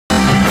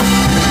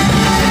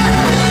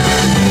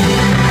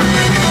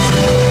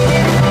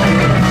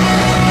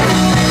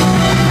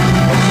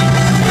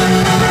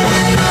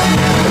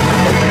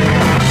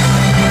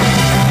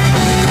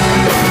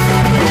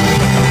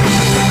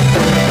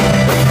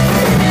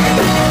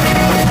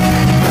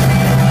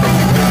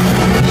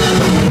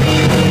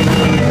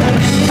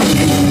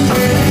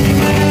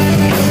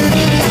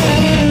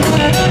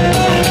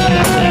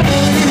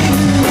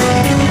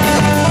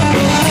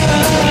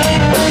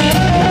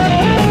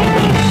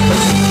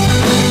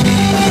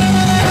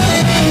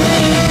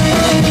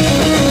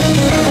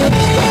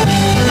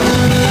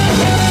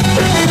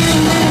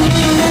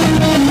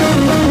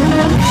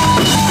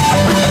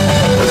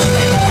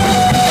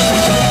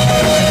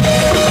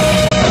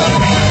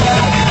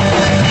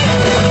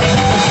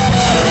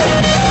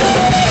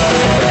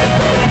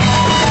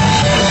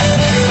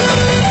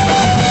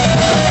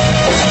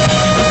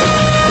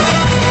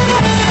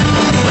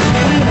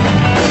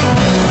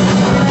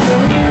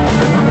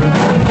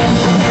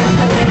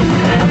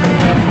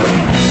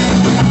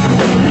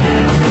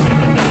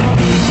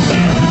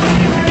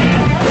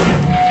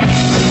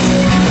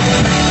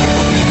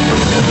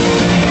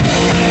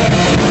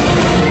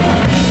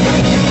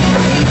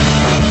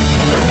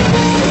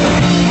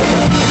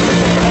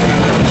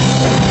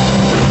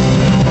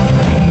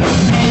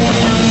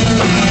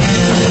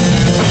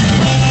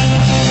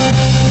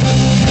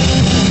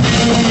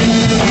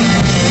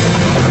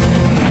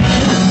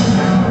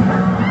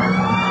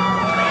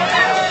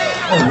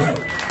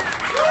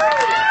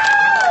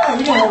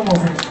we got one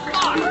more thing.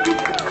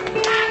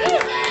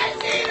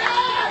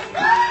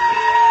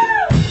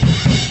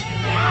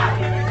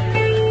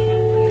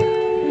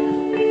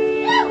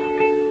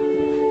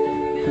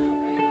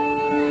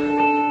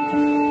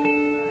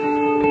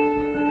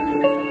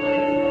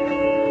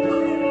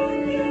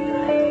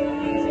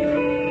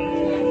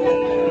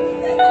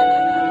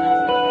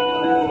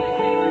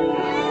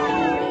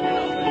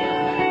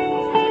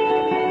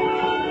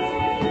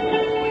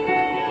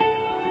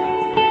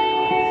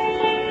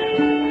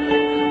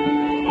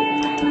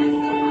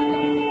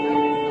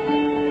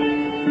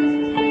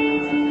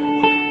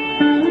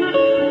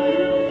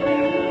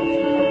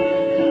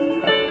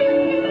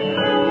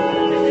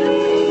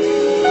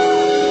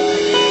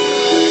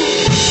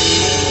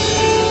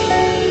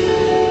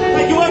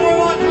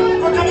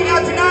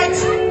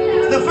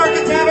 The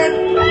Firkin Tavern.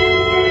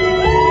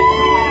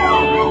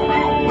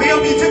 We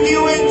hope you took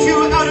you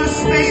into outer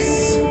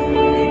space,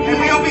 and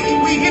we hope we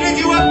heated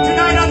you up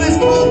tonight on this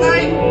cold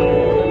night.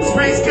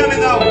 Spring's coming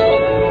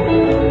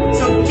though,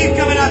 so keep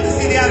coming out to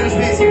see the outer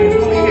space heaters.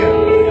 We'll be here.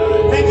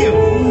 Thank you.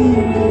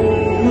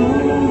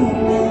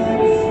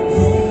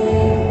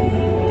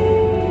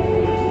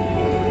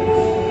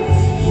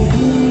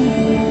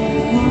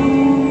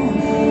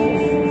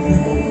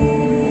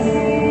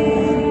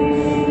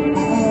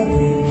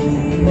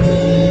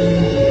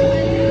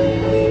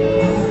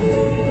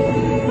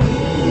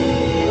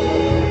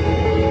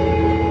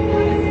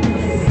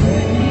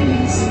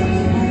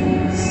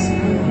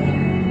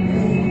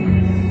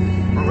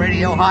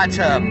 Radio Hot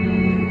Tub.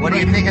 What do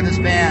you think of this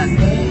band?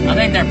 I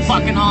think they're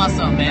fucking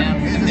awesome,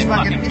 man. They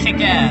fucking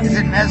kick ass. Is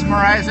it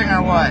mesmerizing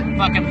or what?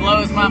 Fucking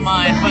blows my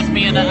mind. Puts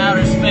me into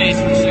outer space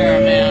for sure,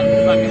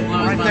 man. Fucking blows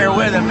my mind. Right there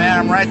with it, man.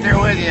 I'm right there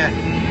with you.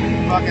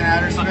 Fucking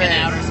outer space. Fucking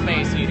outer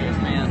space heaters,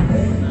 man.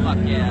 Fuck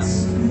yeah.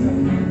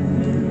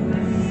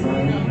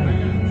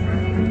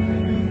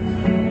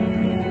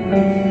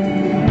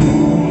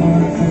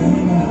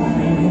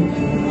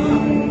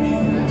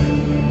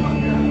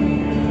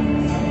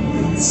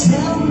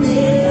 Tell me,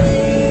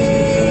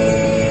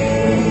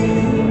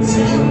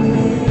 tell me.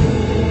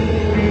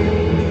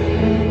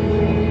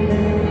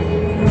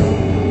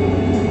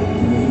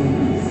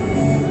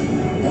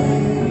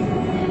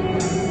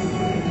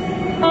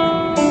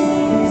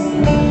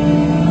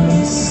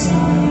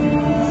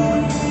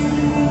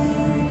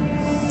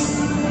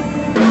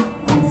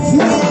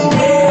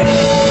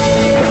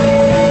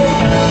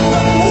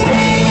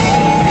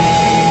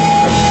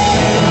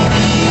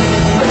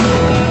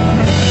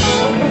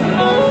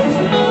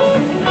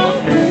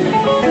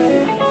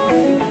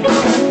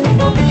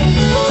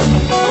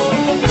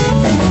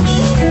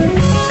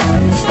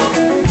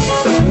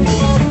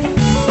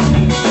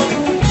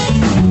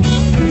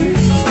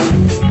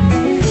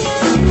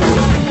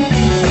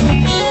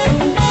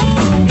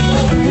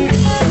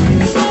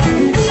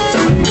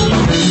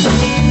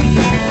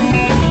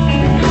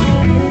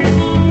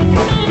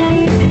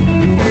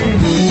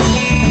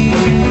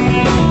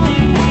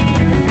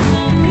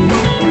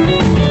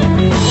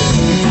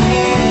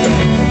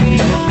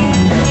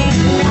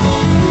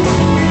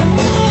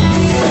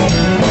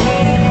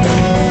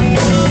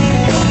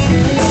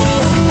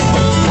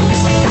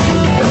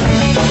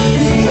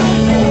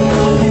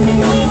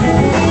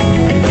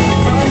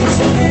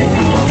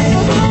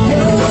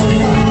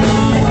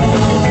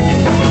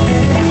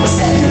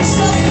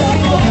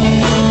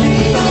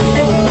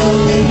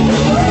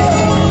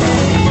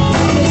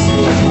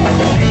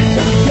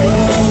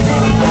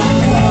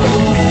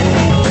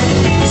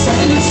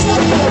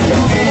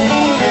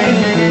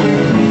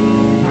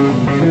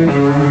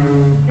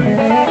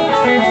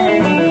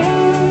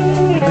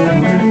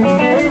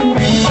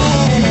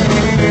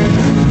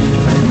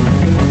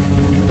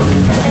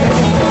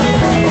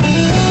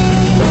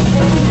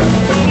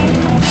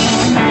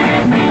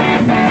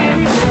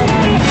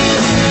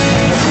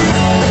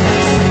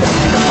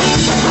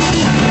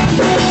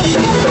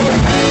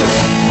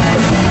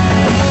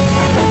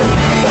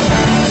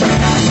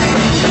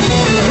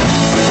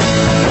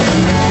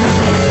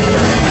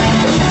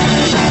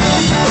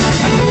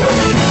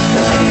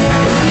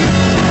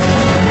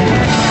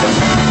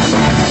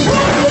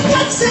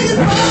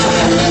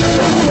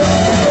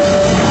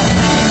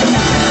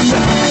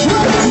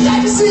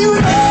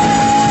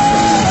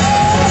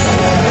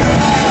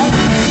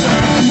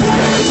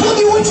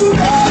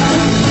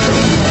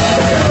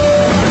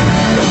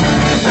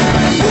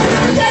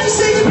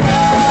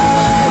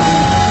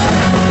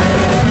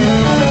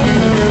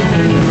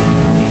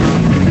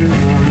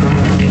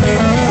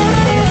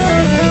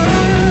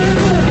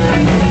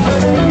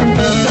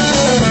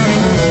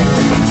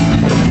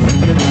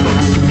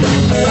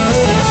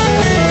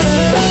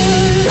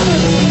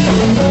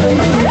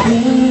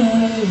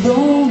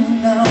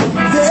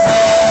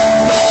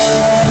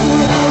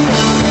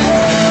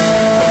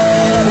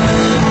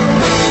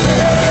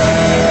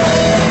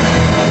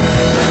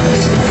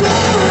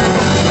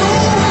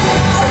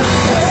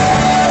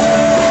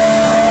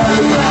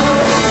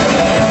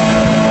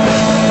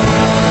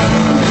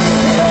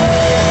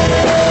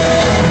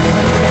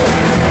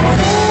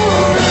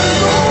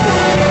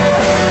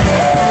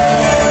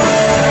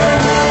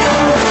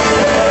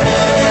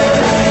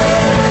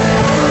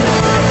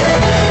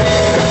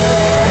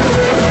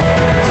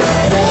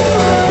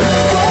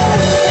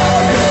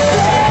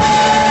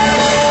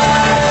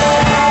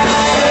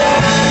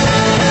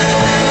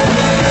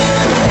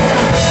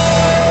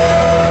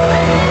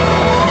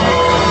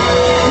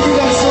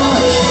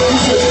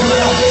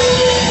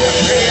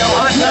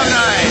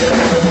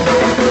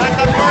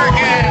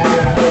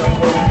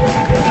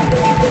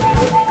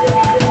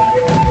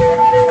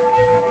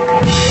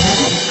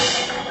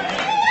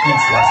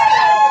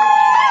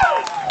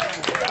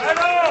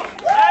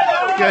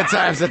 Good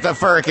times at the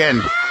Firkin.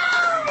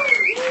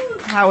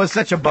 That was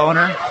such a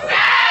boner.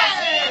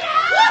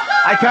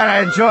 I kind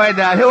of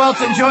enjoyed that. Who else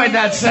enjoyed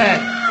that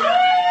set?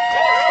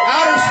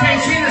 Outer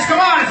Space Heaters,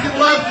 come on if you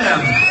love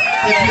them.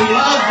 If you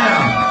love them.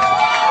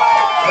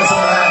 Listen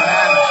to that,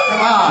 man.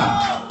 Come on.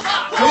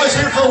 Who is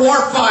here for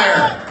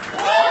Warfire?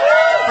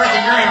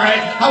 Freaking great,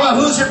 right? How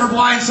about who's here for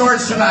Blind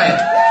Swords tonight?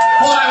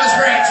 Well, that was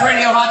great. It's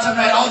Radio Hot Tub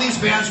Night. All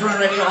these bands run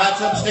Radio Hot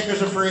Tub.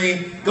 Stickers are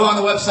free. Go on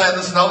the website,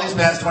 listen to all these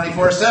bands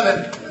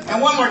 24/7. And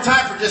one more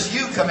time for just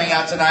you coming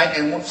out tonight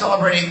and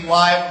celebrating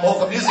live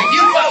local music.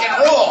 You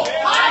fucking rule.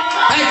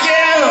 Thank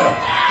you. You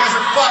guys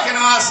are fucking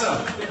awesome.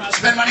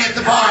 Spend money at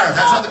the bar.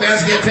 That's how the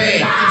bands get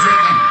paid. Keep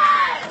drinking.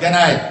 Good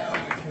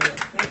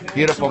night.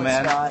 Beautiful,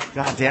 man. God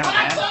damn it,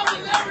 man.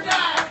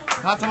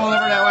 Hot tub will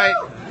never die. Wait.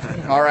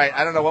 All right,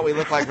 I don't know what we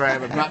look like,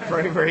 Ryan, but not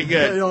very, very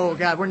good. Oh,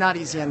 God, we're not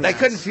easy on that. That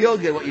couldn't feel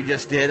good, what you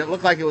just did. It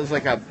looked like it was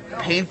like a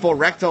painful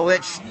rectal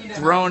itch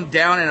thrown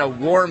down in a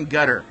warm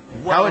gutter.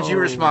 How would you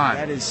respond?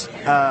 That is,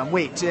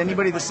 wait, to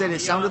anybody that said it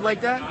sounded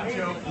like that?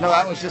 No,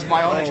 that was just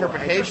my own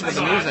interpretation of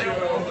the music.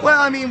 Well,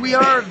 I mean, we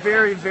are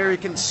very, very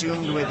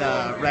consumed with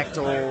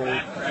rectal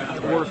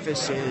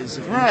orifices.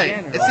 Right.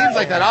 It seems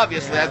like that,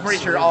 obviously. I'm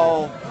pretty sure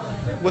all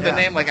with a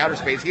name like Outer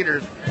Space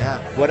Heaters. Yeah.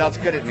 What else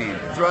could it mean?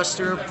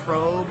 Thruster,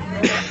 probe,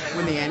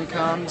 when the end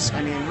comes.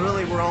 I mean,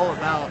 really, we're all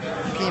about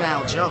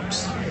penile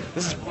jokes.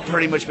 This has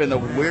pretty much been the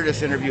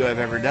weirdest interview I've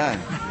ever done.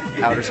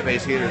 Outer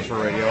Space Heaters for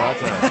Radio Hot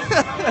Tub.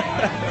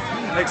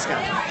 Thanks,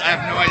 guys. I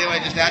have no idea what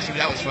I just asked you, but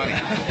that was funny.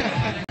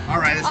 All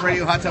right, it's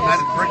Radio Hot Tub Night at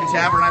the Firkin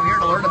Tavern. I'm here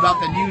to learn about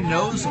the new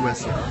nose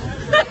whistle.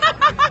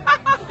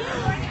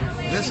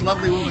 This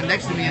lovely woman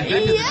next to me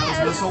invented the nose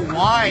whistle.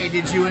 Why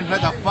did you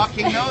invent the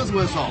fucking nose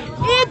whistle?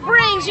 It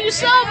brings you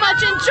so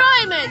much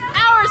enjoyment.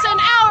 Hours and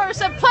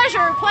hours of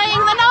pleasure playing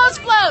the nose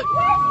float.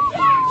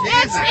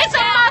 It's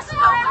a must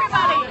for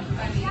everybody.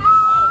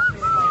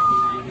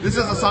 This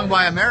is a song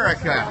by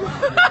America.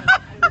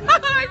 Oh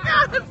my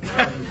God.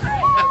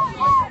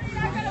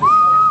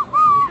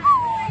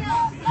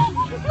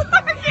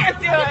 I can't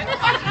do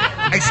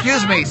it.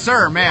 Excuse me,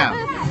 sir, ma'am.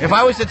 If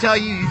I was to tell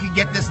you you could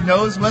get this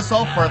nose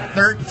whistle for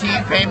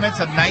 13 payments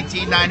of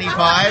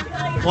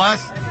 $19.95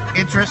 plus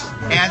interest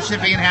and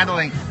shipping and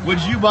handling, would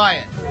you buy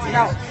it?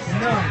 No.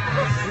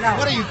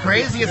 What are you,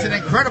 crazy? It's an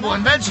incredible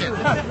invention.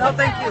 No,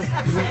 thank you.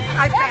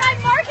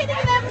 I'm marketing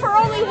them for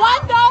only $1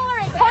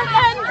 at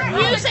Portland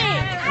Music.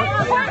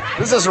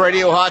 This is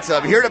Radio Hot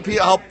Tub, here to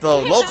help the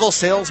local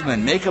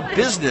salesman make a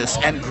business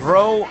and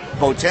grow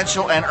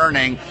potential and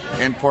earning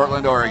in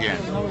Portland, Oregon.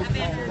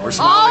 We're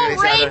smiling All at each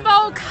other.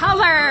 rainbow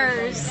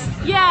colors.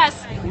 Yes,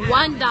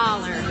 $1.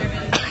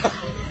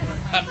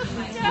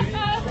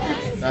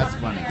 That's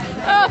funny.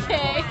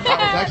 Okay. That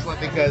was excellent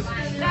because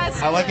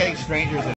That's I like getting strangers